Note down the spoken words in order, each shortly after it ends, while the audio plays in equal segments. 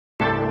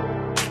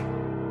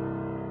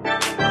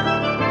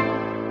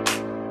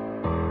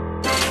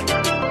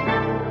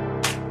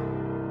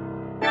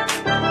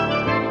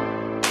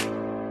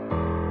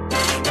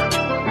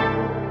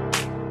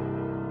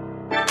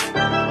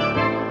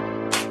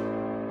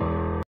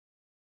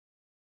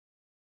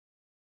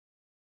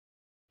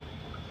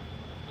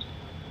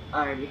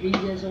Alright, if you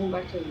guys welcome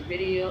back to the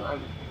video,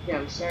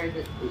 I'm sorry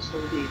that this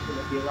whole day is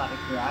gonna be a lot of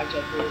garage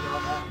effort and all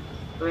that,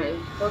 but I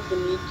felt the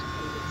need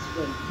to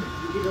explain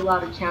because we did a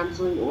lot of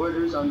canceling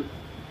orders on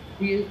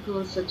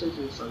vehicles such as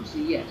this one. So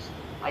yes,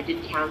 I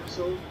did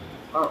cancel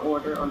our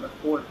order on the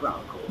Ford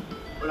Bronco.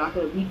 We're not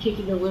gonna be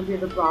taking delivery of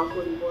the Bronco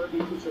anymore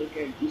because like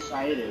I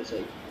decided it was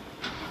like,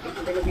 if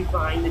we're gonna be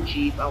buying the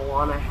Jeep, I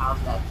wanna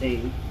have that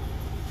thing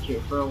here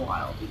for a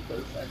while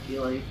because I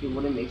feel like it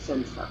wouldn't make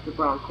sense to have the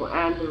Bronco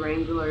and the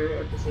Wrangler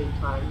at the same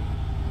time.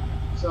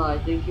 So I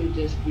think it would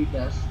just be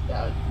best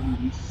that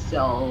we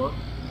sell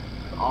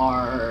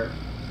our,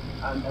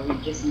 that we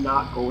just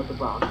not go with the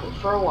Bronco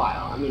for a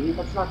while. I mean,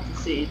 that's not to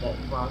say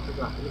that the Bronco's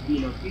not going to be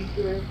in our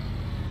future,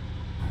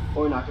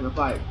 or we're not going to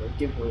buy it for a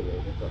giveaway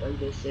later, but I'm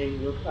just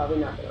saying we're probably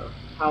not going to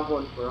have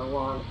one for a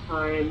long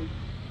time,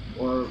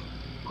 or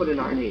put in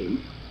our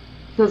name.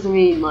 Because I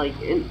mean, like,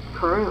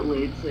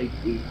 currently it's like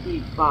we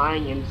keep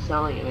buying and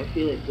selling, and I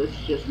feel like this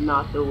is just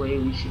not the way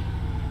we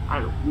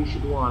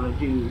should want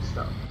to do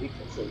stuff.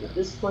 Because like, at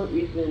this point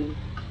we've been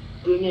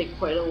doing it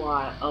quite a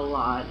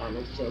lot, and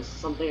it's just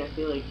something I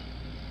feel like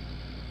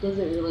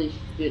doesn't really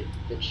fit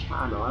the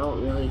channel. I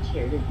don't really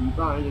care to be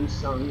buying and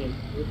selling it.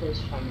 We're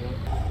just trying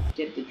to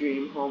get the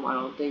dream home. I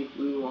don't think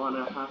we want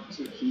to have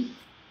to keep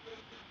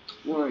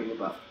worrying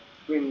about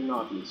bringing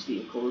all these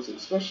vehicles,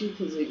 especially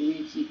because like,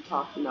 we keep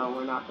talking now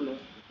we're not gonna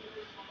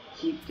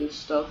keep this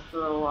stuff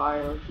for a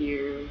while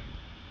here.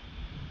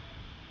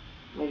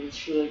 I just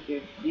feel like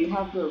if you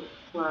have the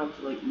plan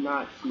to like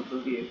not keep a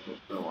vehicle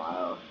for a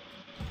while,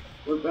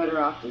 we're better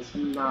off just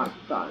not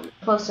buying.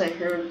 Plus I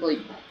heard like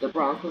the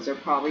Broncos are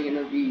probably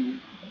gonna be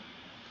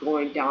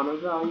going down in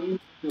value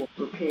what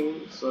we're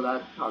paying, so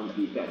that'd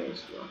probably be better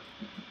as well.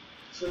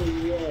 So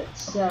yeah,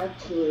 it's sad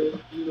to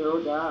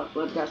know that,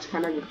 but that's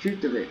kind of the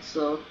truth of it.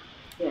 So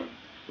yeah,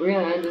 we're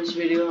gonna end this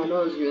video. I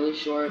know it's really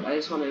short. I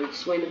just want to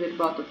explain a bit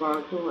about the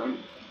Bronco and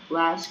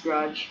last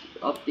garage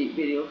update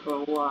video for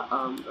a while,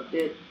 a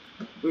bit.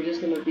 We're just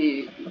gonna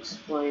be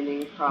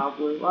explaining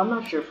probably. Well, I'm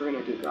not sure if we're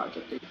gonna do garage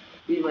update.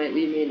 We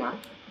may not.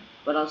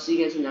 But I'll see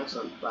you guys in the next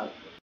one. Bye.